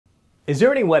Is there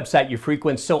any website you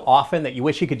frequent so often that you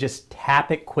wish you could just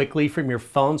tap it quickly from your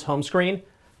phone's home screen?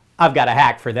 I've got a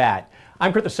hack for that.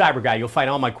 I'm Kurt the CyberGuy. You'll find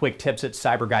all my quick tips at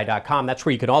cyberguy.com. That's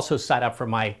where you can also sign up for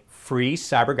my free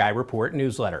CyberGuy Report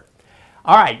newsletter.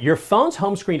 All right, your phone's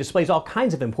home screen displays all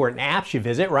kinds of important apps you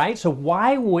visit, right? So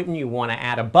why wouldn't you want to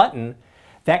add a button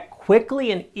that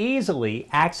quickly and easily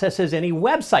accesses any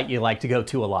website you like to go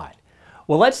to a lot?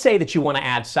 Well, let's say that you want to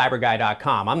add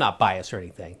cyberguy.com, I'm not biased or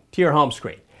anything, to your home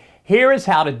screen. Here is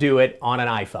how to do it on an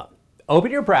iPhone.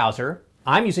 Open your browser,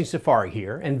 I'm using Safari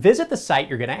here, and visit the site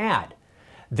you're going to add.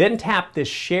 Then tap this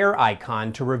share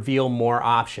icon to reveal more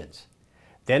options.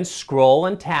 Then scroll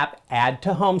and tap Add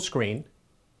to Home Screen.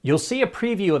 You'll see a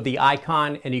preview of the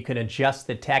icon and you can adjust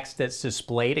the text that's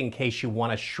displayed in case you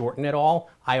want to shorten it all.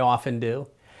 I often do.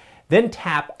 Then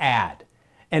tap Add.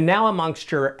 And now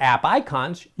amongst your app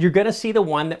icons, you're going to see the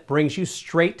one that brings you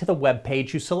straight to the web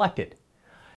page you selected.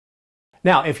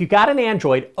 Now, if you've got an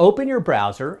Android, open your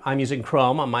browser. I'm using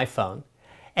Chrome on my phone.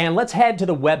 And let's head to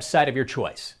the website of your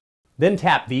choice. Then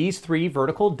tap these three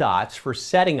vertical dots for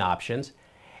setting options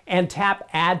and tap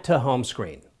Add to Home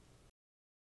Screen.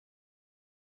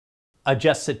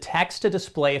 Adjust the text to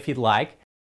display if you'd like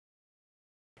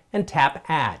and tap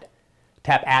Add.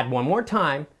 Tap Add one more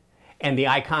time and the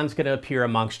icon's going to appear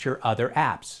amongst your other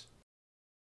apps.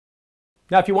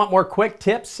 Now, if you want more quick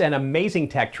tips and amazing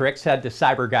tech tricks, head to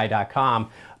cyberguy.com,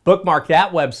 bookmark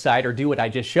that website or do what I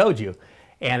just showed you.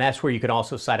 And that's where you can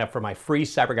also sign up for my free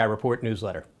CyberGuy Report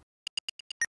newsletter.